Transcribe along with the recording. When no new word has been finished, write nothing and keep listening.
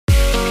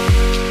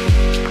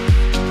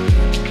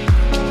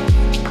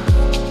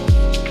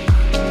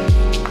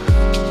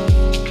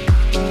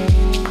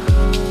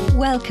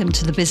Welcome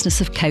to the Business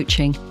of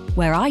Coaching,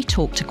 where I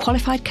talk to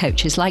qualified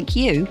coaches like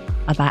you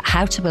about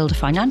how to build a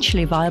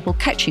financially viable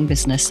coaching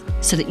business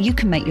so that you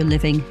can make your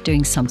living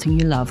doing something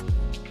you love.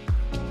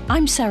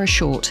 I'm Sarah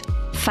Short,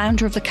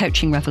 founder of the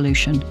Coaching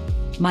Revolution.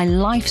 My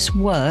life's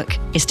work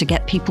is to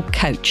get people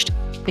coached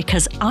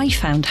because I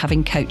found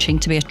having coaching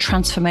to be a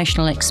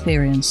transformational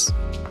experience.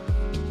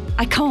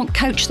 I can't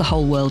coach the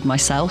whole world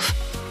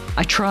myself.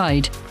 I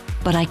tried.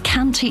 But I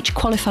can teach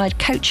qualified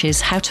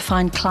coaches how to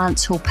find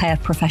clients who'll pay a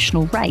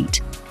professional rate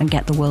and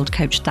get the world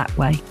coached that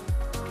way.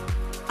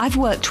 I've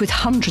worked with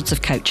hundreds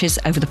of coaches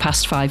over the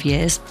past 5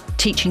 years,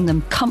 teaching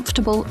them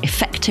comfortable,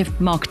 effective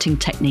marketing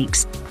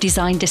techniques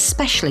designed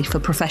especially for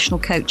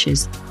professional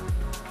coaches.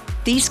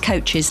 These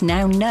coaches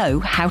now know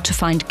how to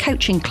find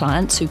coaching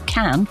clients who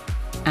can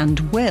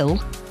and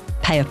will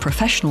pay a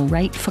professional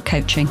rate for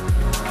coaching.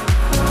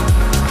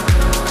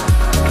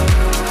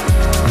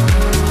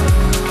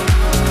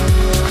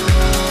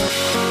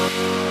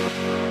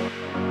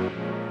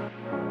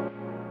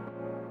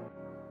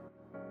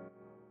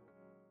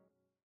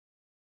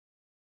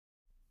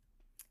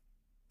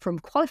 From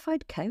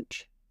qualified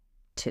coach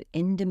to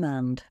in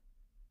demand.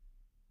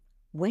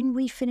 When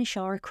we finish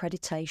our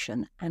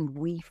accreditation and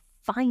we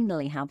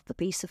finally have the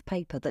piece of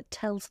paper that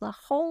tells the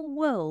whole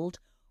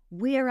world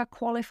we're a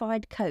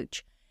qualified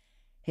coach,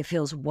 it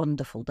feels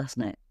wonderful,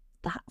 doesn't it?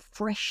 That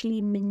freshly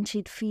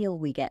minted feel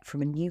we get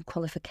from a new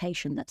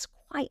qualification that's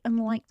quite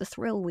unlike the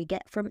thrill we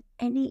get from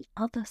any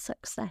other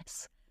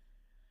success.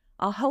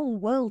 Our whole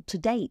world to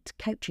date,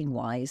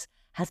 coaching-wise,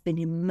 has been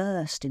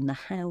immersed in the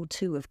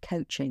how-to of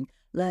coaching,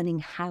 learning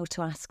how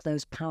to ask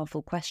those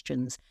powerful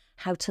questions,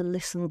 how to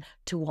listen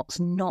to what's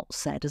not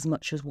said as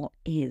much as what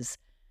is.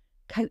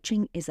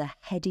 Coaching is a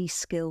heady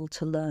skill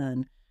to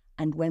learn,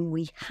 and when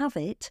we have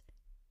it,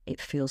 it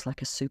feels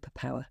like a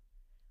superpower.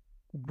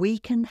 We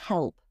can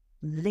help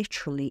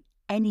literally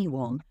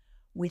anyone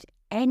with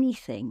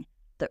anything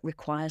that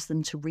requires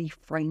them to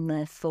reframe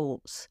their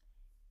thoughts.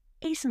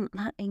 Isn't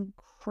that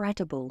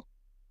incredible?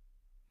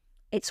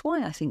 It's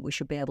why I think we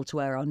should be able to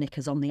wear our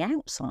knickers on the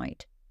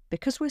outside,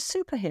 because we're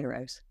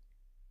superheroes.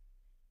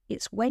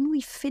 It's when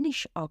we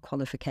finish our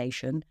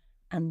qualification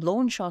and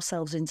launch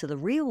ourselves into the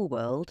real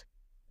world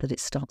that it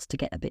starts to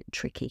get a bit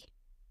tricky.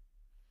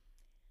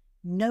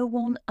 No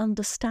one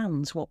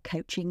understands what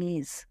coaching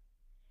is.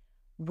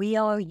 We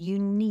are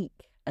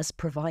unique as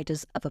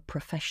providers of a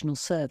professional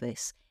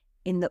service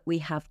in that we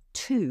have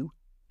two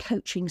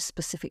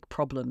coaching-specific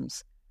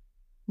problems.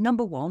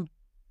 Number one,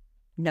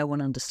 no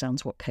one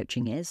understands what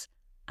coaching is.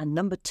 And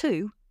number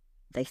two,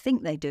 they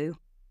think they do,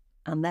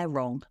 and they're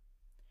wrong.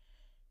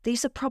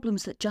 These are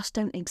problems that just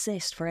don't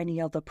exist for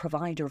any other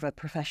provider of a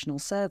professional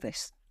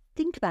service.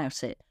 Think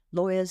about it.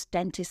 Lawyers,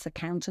 dentists,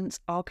 accountants,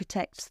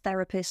 architects,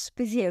 therapists,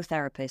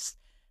 physiotherapists.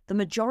 The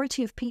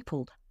majority of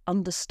people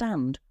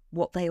understand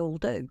what they all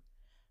do.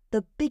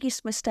 The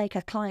biggest mistake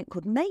a client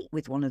could make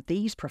with one of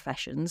these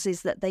professions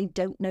is that they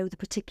don't know the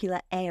particular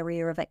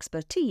area of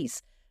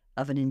expertise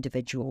of an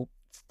individual.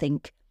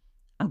 Think,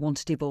 I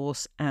want a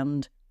divorce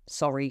and,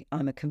 sorry,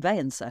 I'm a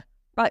conveyancer.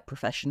 Right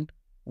profession,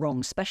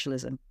 wrong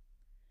specialism.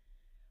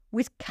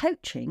 With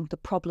coaching, the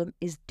problem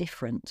is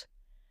different.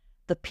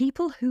 The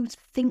people who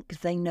think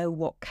they know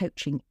what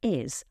coaching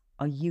is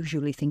are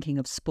usually thinking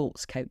of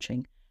sports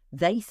coaching.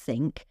 They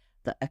think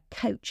that a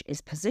coach is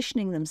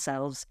positioning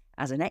themselves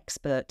as an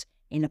expert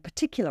in a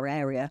particular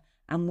area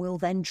and will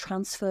then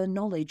transfer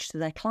knowledge to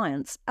their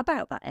clients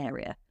about that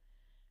area.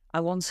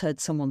 I once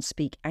heard someone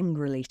speak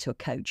angrily to a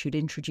coach who'd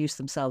introduced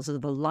themselves as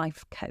a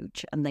life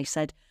coach, and they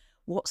said,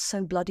 "What's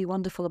so bloody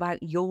wonderful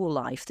about your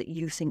life that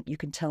you think you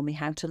can tell me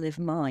how to live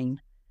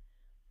mine?"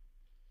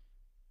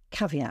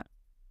 Caveat.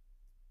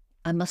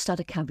 I must add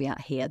a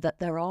caveat here that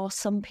there are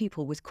some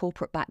people with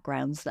corporate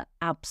backgrounds that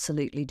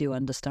absolutely do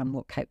understand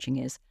what coaching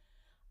is.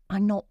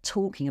 I'm not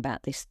talking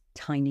about this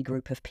tiny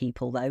group of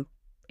people, though,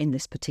 in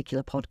this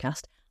particular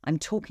podcast. I'm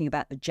talking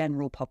about the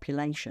general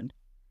population.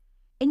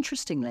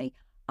 Interestingly,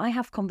 I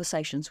have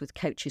conversations with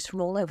coaches from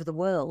all over the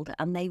world,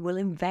 and they will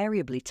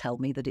invariably tell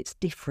me that it's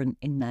different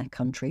in their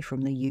country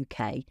from the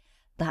UK,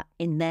 that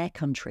in their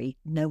country,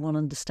 no one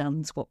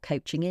understands what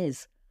coaching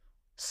is.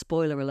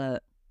 Spoiler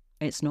alert,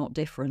 it's not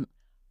different.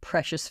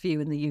 Precious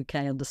few in the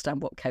UK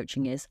understand what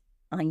coaching is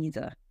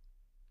either.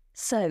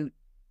 So,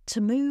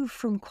 to move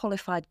from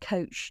qualified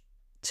coach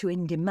to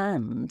in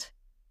demand,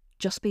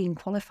 just being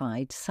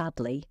qualified,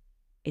 sadly,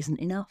 isn't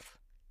enough.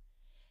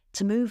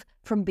 To move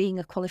from being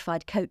a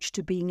qualified coach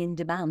to being in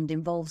demand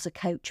involves a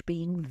coach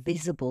being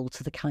visible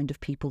to the kind of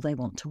people they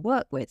want to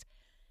work with.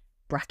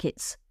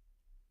 Brackets,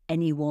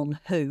 anyone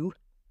who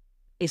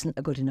isn't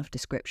a good enough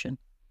description.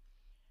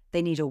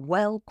 They need a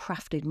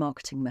well-crafted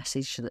marketing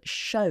message that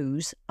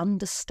shows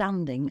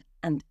understanding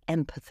and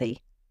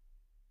empathy.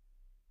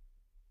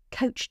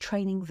 Coach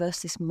training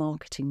versus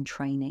marketing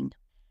training.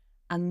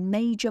 A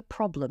major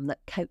problem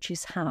that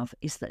coaches have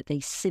is that they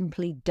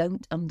simply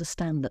don't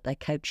understand that their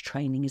coach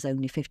training is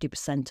only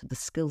 50% of the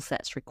skill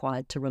sets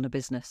required to run a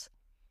business.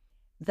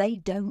 They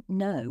don't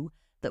know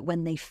that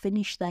when they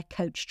finish their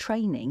coach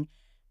training,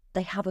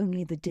 they have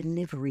only the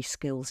delivery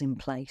skills in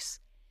place.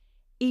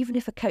 Even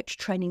if a coach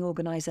training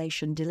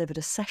organisation delivered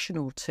a session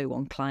or two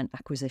on client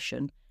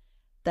acquisition,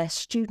 their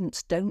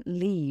students don't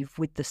leave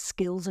with the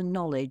skills and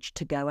knowledge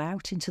to go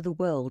out into the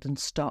world and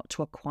start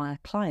to acquire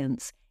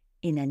clients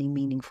in any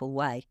meaningful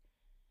way.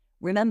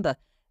 Remember,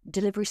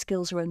 delivery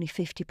skills are only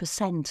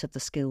 50% of the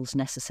skills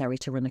necessary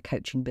to run a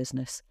coaching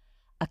business.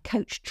 A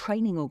coach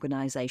training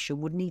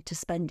organisation would need to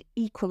spend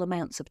equal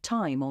amounts of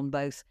time on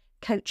both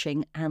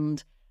coaching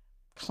and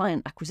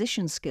client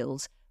acquisition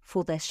skills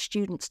for their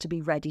students to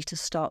be ready to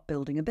start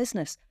building a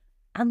business,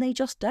 and they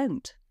just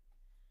don't.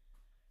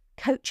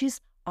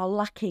 Coaches are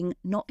lacking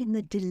not in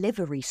the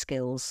delivery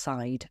skills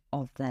side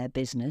of their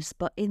business,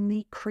 but in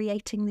the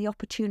creating the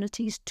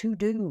opportunities to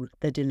do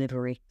the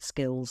delivery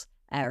skills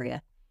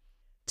area.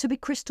 To be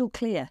crystal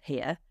clear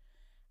here,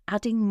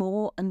 adding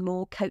more and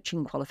more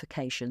coaching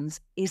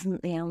qualifications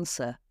isn't the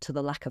answer to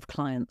the lack of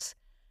clients.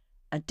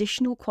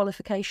 Additional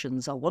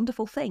qualifications are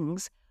wonderful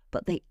things,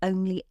 but they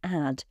only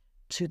add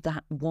to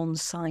that one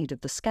side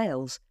of the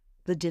scales,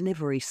 the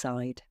delivery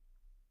side.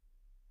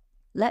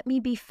 Let me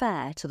be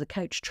fair to the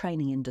coach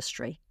training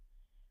industry.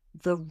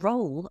 The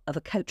role of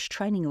a coach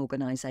training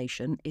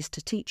organisation is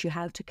to teach you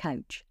how to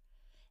coach.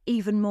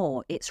 Even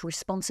more, its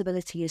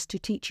responsibility is to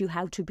teach you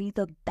how to be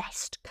the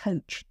best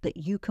coach that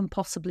you can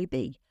possibly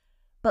be.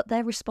 But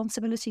their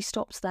responsibility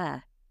stops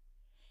there.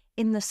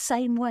 In the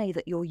same way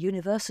that your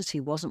university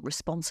wasn't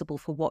responsible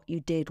for what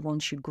you did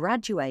once you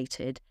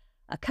graduated,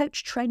 a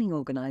coach training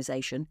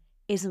organisation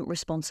isn't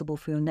responsible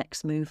for your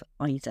next move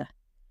either.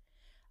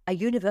 A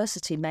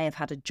university may have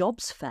had a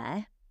jobs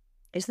fair.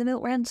 Is the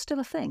milk round still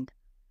a thing?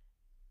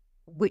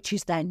 Which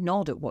is their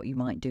nod at what you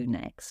might do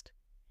next.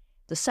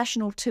 The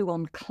session or two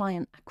on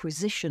client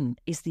acquisition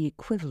is the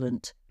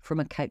equivalent from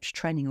a coach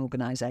training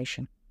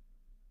organisation.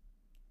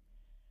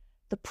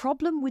 The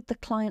problem with the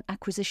client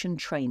acquisition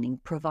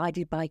training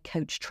provided by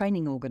coach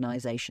training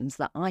organisations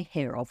that I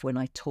hear of when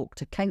I talk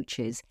to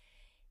coaches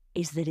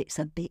is that it's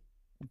a bit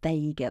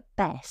vague at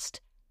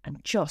best and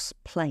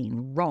just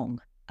plain wrong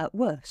at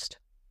worst.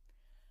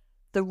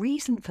 The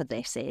reason for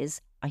this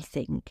is, I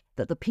think,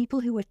 that the people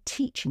who are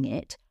teaching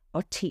it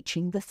are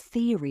teaching the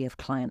theory of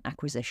client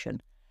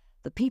acquisition.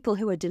 The people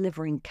who are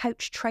delivering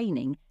coach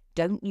training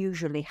don't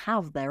usually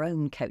have their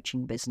own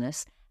coaching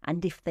business,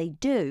 and if they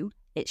do,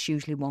 it's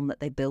usually one that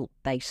they built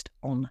based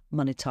on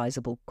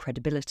monetizable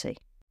credibility.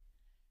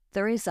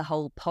 There is a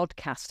whole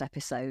podcast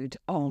episode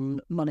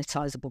on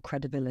monetizable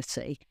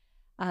credibility.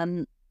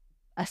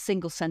 A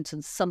single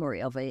sentence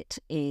summary of it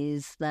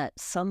is that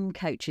some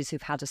coaches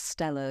who've had a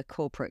stellar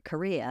corporate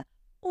career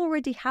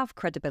already have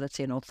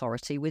credibility and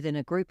authority within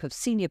a group of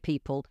senior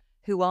people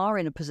who are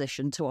in a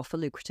position to offer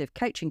lucrative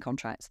coaching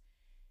contracts.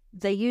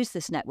 They use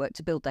this network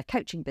to build their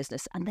coaching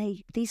business,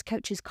 and these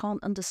coaches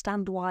can't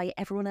understand why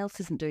everyone else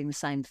isn't doing the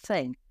same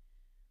thing.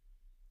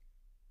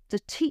 The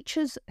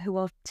teachers who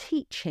are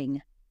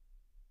teaching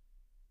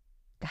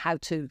how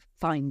to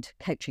find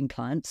coaching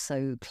clients,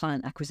 so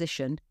client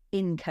acquisition,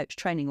 in coach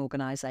training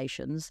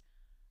organisations,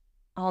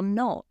 are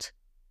not,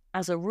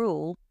 as a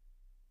rule,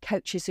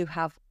 coaches who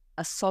have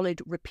a solid,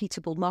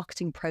 repeatable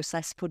marketing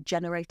process for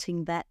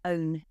generating their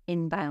own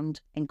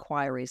inbound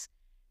inquiries.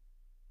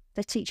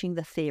 They're teaching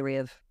the theory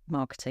of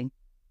marketing,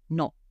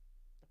 not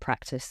the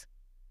practice.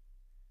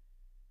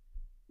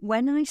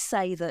 When I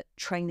say that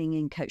training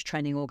in coach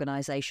training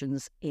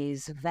organisations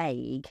is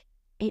vague,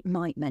 it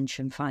might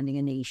mention finding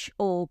a niche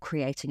or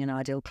creating an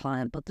ideal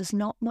client, but there's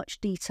not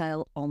much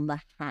detail on the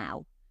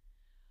how.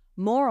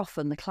 More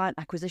often, the client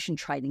acquisition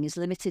training is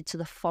limited to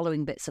the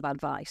following bits of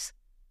advice.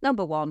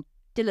 Number 1,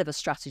 deliver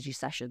strategy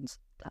sessions.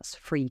 That's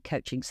free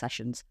coaching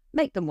sessions.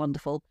 Make them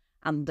wonderful,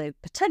 and the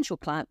potential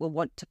client will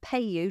want to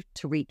pay you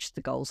to reach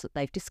the goals that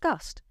they've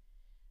discussed.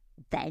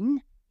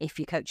 Then, if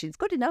your coaching is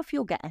good enough,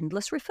 you'll get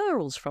endless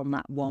referrals from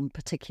that one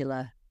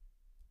particular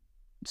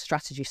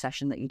strategy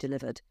session that you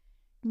delivered.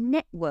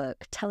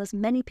 Network, tell as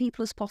many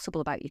people as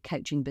possible about your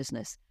coaching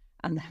business.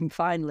 And then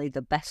finally,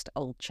 the best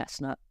old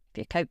chestnut, if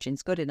your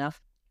coaching's good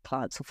enough,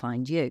 clients will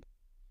find you.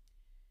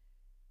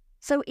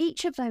 So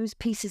each of those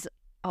pieces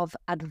of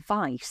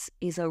advice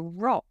is a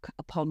rock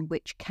upon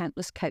which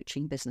countless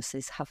coaching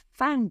businesses have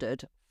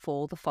founded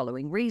for the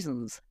following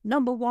reasons.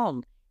 Number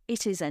 1,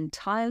 it is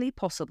entirely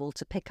possible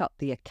to pick up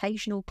the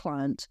occasional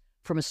client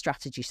from a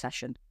strategy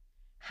session.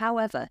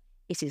 However,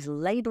 it is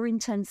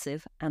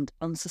labour-intensive and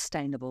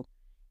unsustainable.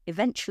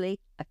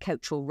 Eventually, a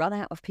coach will run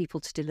out of people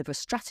to deliver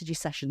strategy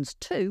sessions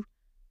to,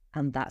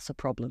 and that's a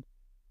problem.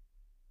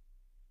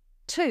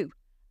 2,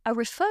 a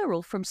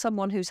referral from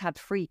someone who's had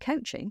free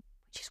coaching,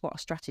 which is what a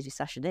strategy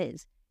session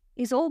is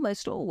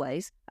almost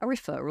always a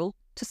referral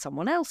to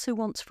someone else who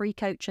wants free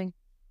coaching.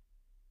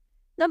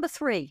 Number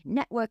 3,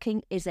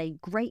 networking is a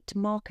great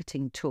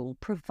marketing tool,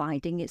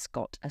 providing it's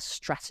got a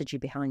strategy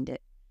behind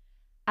it.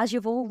 As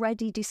you've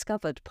already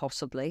discovered,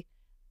 possibly,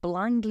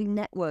 blindly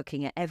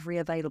networking at every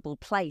available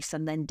place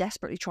and then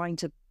desperately trying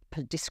to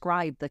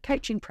describe the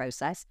coaching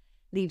process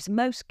leaves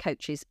most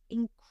coaches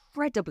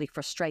incredibly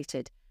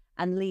frustrated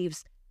and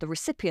leaves the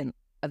recipient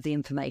of the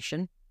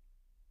information,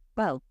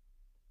 well,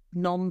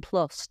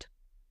 nonplussed.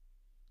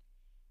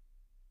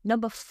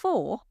 Number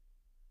 4,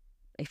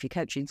 if your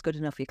coaching's good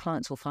enough, your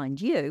clients will find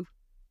you.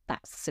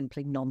 That's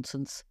simply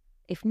nonsense.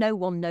 If no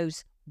one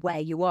knows where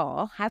you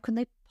are, how can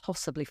they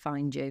possibly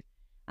find you?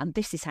 And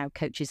this is how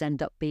coaches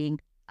end up being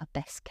a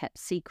best-kept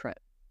secret.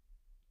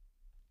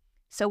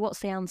 So what's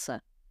the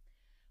answer?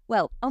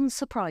 Well,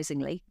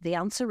 unsurprisingly, the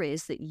answer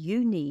is that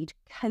you need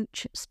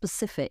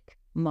coach-specific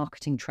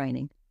marketing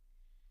training.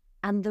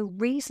 And the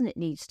reason it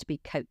needs to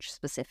be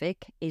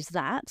coach-specific is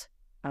that,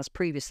 as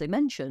previously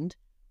mentioned,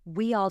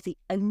 we are the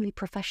only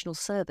professional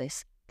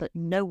service that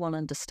no one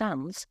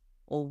understands,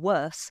 or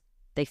worse,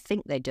 they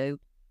think they do,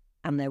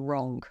 and they're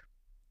wrong.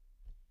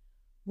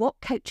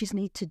 What coaches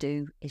need to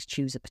do is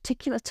choose a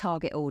particular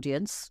target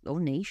audience, or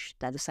niche,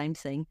 they're the same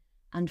thing,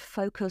 and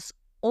focus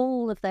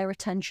all of their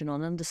attention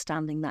on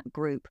understanding that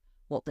group,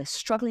 what they're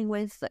struggling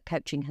with that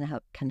coaching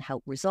can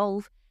help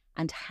resolve,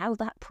 and how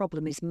that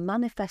problem is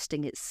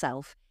manifesting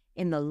itself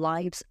in the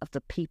lives of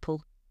the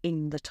people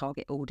in the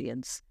target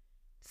audience.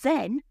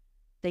 Then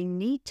they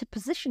need to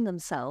position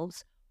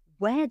themselves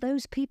where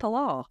those people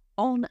are,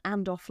 on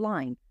and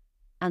offline,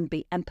 and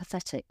be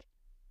empathetic.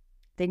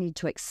 They need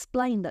to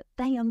explain that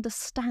they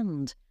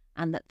understand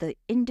and that the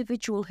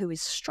individual who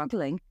is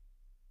struggling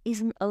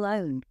isn't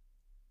alone.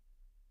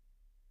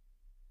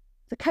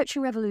 The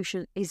coaching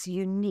revolution is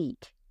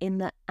unique in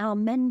that our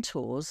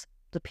mentors,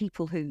 the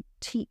people who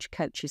teach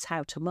coaches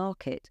how to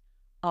market,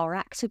 are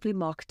actively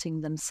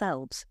marketing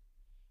themselves.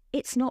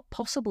 It's not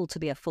possible to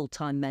be a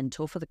full-time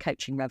mentor for the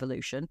coaching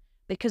revolution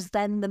because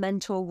then the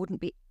mentor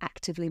wouldn't be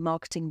actively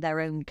marketing their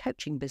own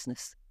coaching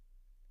business.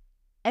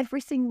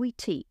 Everything we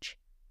teach,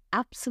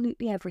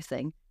 absolutely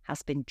everything,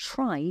 has been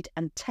tried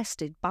and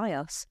tested by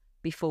us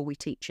before we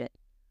teach it.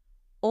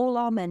 All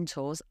our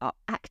mentors are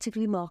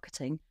actively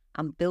marketing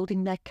and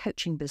building their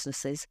coaching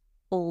businesses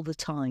all the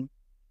time.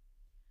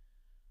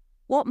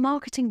 What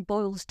marketing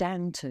boils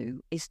down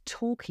to is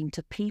talking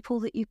to people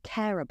that you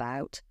care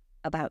about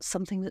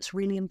something that's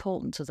really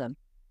important to them.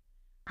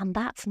 And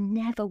that's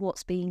never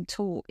what's being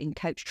taught in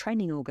coach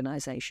training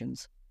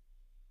organisations.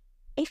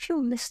 If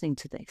you're listening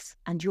to this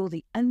and you're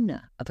the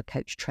owner of a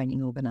coach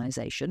training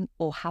organisation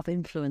or have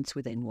influence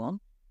within one,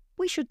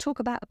 we should talk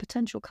about a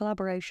potential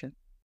collaboration.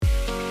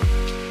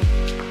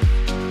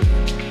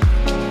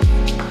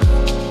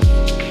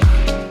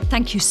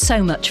 Thank you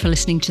so much for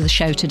listening to the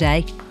show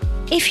today.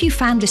 If you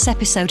found this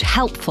episode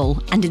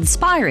helpful and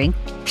inspiring,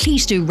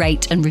 please do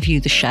rate and review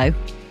the show.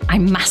 I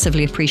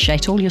massively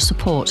appreciate all your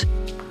support.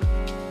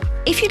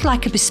 If you'd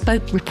like a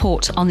bespoke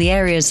report on the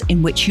areas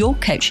in which your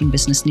coaching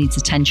business needs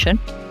attention,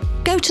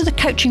 go to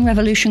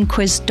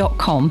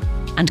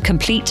thecoachingrevolutionquiz.com and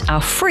complete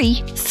our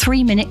free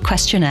 3-minute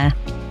questionnaire.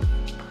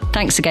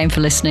 Thanks again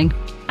for listening,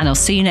 and I'll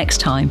see you next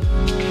time.